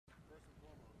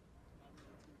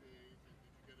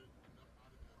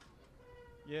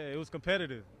Yeah, it was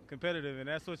competitive, and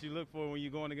that's what you look for when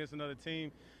you're going against another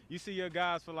team. You see your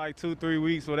guys for like 2, 3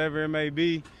 weeks, whatever it may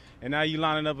be, and now you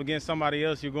lining up against somebody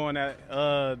else. You're going at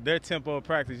their tempo of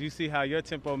practice. You see how your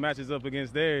tempo matches up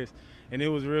against theirs, and it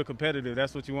was real competitive.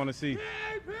 That's what you want to see.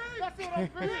 That's what I'm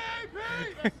saying.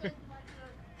 They use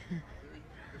you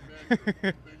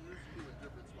in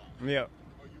different spots. Yeah.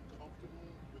 Are you comfortable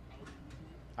with how they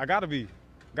use you?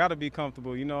 I gotta be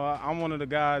comfortable. You know, I'm one of the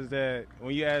guys that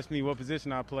when you ask me what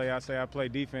position I play, I say I play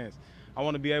defense. I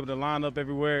want to be able to line up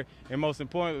everywhere, and most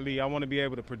importantly, I want to be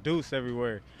able to produce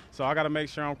everywhere. So I got to make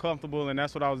sure I'm comfortable, and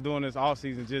that's what I was doing this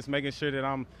offseason, just making sure that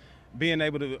I'm being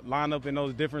able to line up in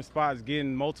those different spots,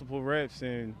 getting multiple reps,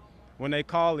 and when they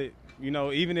call it, you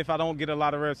know, even if I don't get a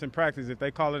lot of reps in practice, if they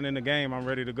call it in the game, I'm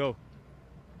ready to go.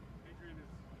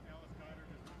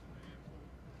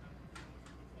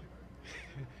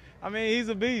 I mean, he's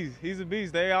a beast. He's a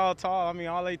beast. They all tall. I mean,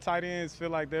 all they tight ends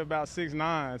feel like they're about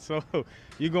 6'9". So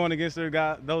you're going against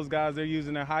those guys. They're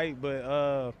using their height,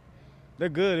 but they're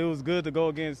good. It was good to go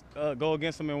against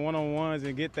them in one-on-ones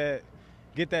and get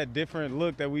that different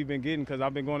look that we've been getting. Because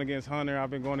I've been going against Hunter, I've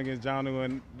been going against Jonnu,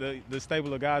 and the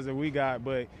stable of guys that we got.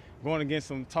 But going against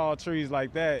some tall trees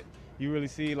like that, you really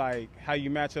see like how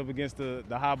you match up against the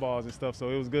high balls and stuff. So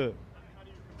it was good. How do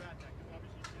you combat that? Because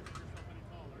obviously you can't make yourself any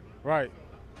taller. Right.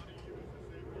 How do you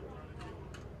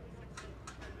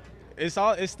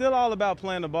It's still all about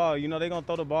playing the ball. You know, they're going to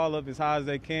throw the ball up as high as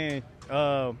they can.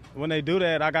 When they do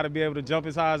that, I got to be able to jump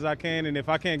as high as I can. And if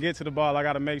I can't get to the ball, I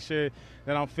got to make sure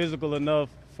that I'm physical enough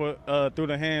for through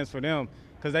the hands for them.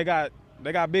 Because they got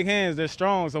big hands. They're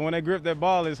strong. So when they grip that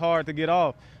ball, it's hard to get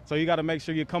off. So you got to make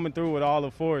sure you're coming through with all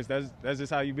the force. That's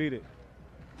just how you beat it.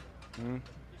 Mm-hmm.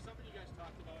 There's something you guys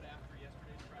talked about after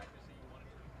yesterday's practice that you wanted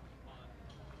to improve on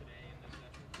today in this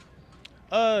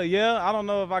session? Yeah, I don't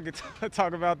know if I could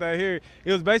talk about that here.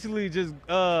 It was basically just,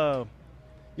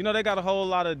 you know, they got a whole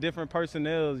lot of different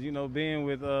personnels. You know, being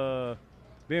with Coach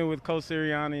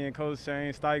Sirianni and Coach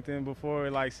Shane Steichen before,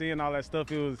 like seeing all that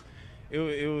stuff, it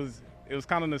was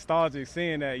kind of nostalgic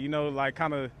seeing that. You know, like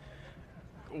kind of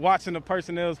watching the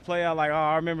personnels play out. Like, oh,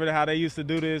 I remember how they used to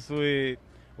do this with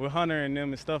Hunter and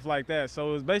them and stuff like that. So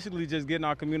it was basically just getting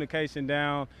our communication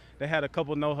down. They had a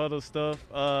couple no-huddle stuff.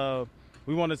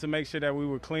 We wanted to make sure that we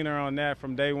were cleaner on that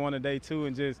from day one to day two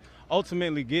and just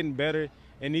ultimately getting better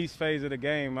in each phase of the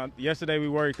game. Yesterday we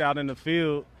worked out in the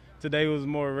field. Today was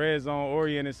more red zone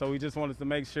oriented, so we just wanted to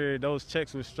make sure those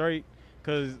checks were straight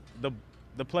because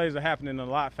the plays are happening a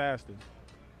lot faster.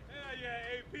 Hell yeah,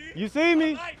 AP. You see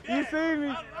me? Like You see me?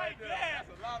 I like that.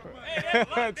 That's a lot of money. Hey,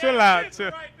 that's like Chill that out, shit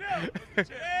chill. Right there.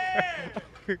 Yeah.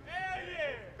 Hell yeah.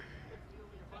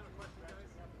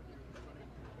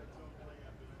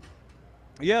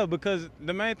 Yeah, because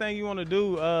the main thing you want to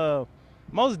do,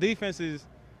 most defenses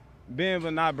bend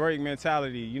but not break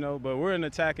mentality, you know, but we're an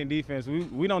attacking defense.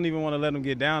 We don't even want to let them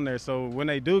get down there. So when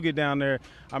they do get down there,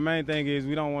 our main thing is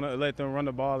we don't want to let them run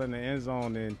the ball in the end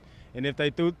zone. And if they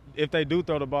do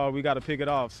throw the ball, we got to pick it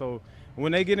off. So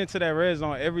when they get into that red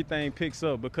zone, everything picks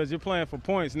up because you're playing for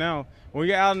points. Now, when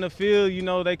you're out in the field, you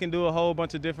know, they can do a whole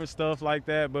bunch of different stuff like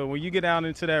that. But when you get out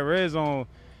into that red zone,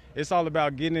 it's all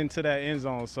about getting into that end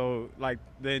zone. So, like,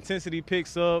 the intensity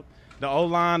picks up. The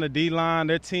O-line, the D-line,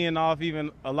 they're teeing off even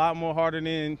a lot more harder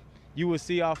than you would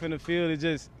see off in the field.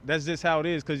 That's just how it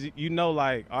is because you know,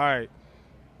 like, all right,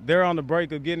 they're on the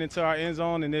break of getting into our end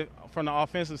zone, and from the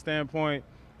offensive standpoint,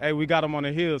 hey, we got them on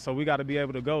the hill, so we got to be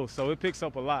able to go. So it picks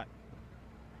up a lot.